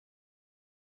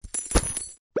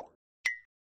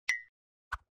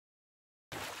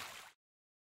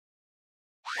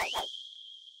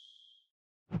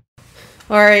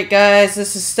Alright guys,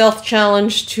 this is Stealth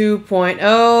Challenge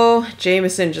 2.0.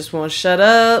 Jameson just won't shut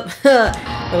up.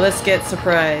 But let's get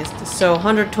surprised. So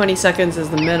 120 seconds is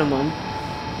the minimum.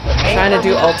 Trying to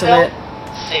do ultimate.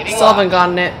 Still haven't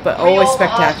gotten it, but always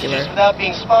spectacular. Without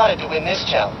being spotted to win this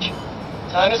challenge.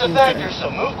 Time is a factor, so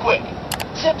move quick.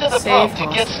 Zip to the pump to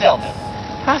get stealthy.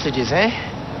 Hostages, eh?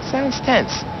 Sounds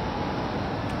tense.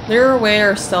 Lure away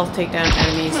or stealth takedown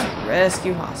enemies to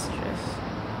rescue hostages.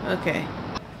 Okay.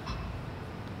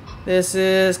 This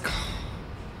is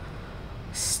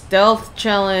Stealth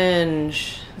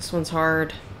Challenge. This one's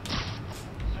hard.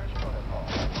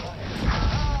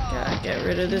 Gotta get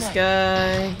rid of this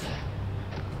guy.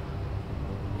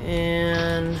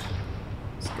 And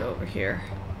let's go over here.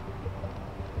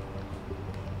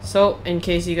 So, in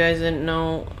case you guys didn't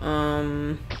know,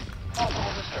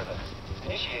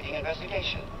 Initiating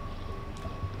investigation.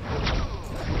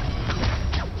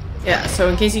 yeah, so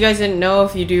in case you guys didn't know,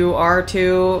 if you do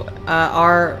R2,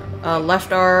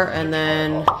 left R, and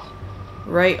then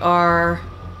right R.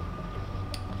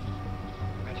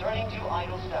 Returning to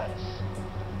idle status.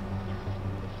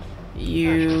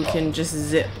 You can just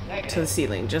zip to the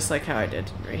ceiling, just like how I did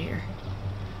right here.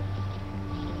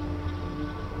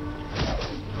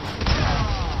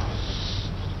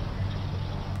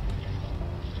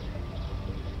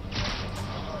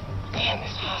 Damn,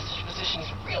 this hostage position is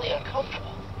really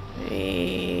uncomfortable.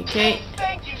 Okay.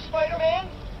 Thank you, Spider-Man.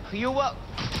 You up?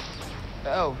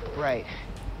 Oh, right.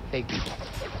 Thank you.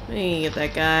 Let me get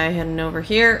that guy heading over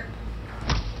here.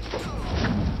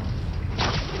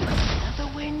 Another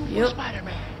win for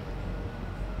Spider-Man.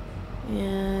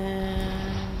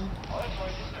 And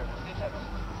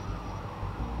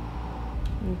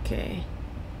okay.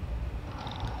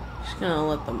 Just gonna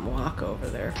let them walk over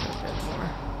there for a bit more.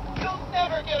 You'll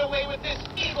never get away with this,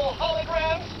 evil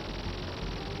holograms.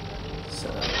 So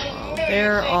while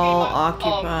they're all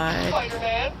occupied,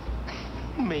 Spider-Man.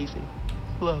 Amazing.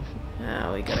 Love.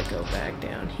 now we gotta go back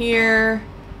down here.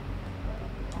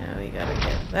 Now we gotta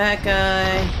get that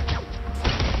guy,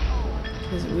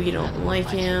 because we don't like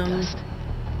him.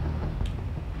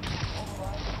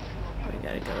 We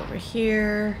gotta go over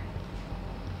here.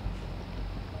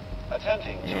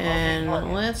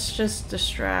 And let's just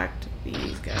distract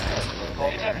these guys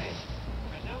over there.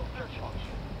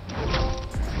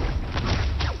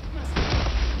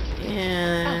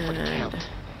 And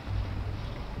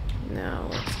now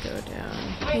let's go down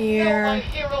here.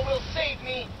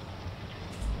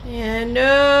 And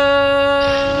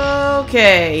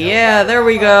okay, yeah, there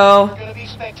we go.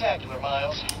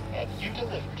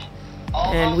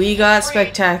 And we got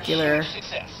spectacular.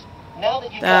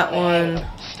 That one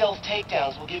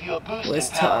was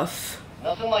tough.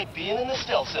 Nothing like being in the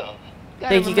stealth zone.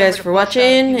 Thank you guys for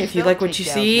watching. If you like what you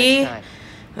see,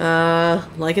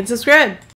 like and subscribe.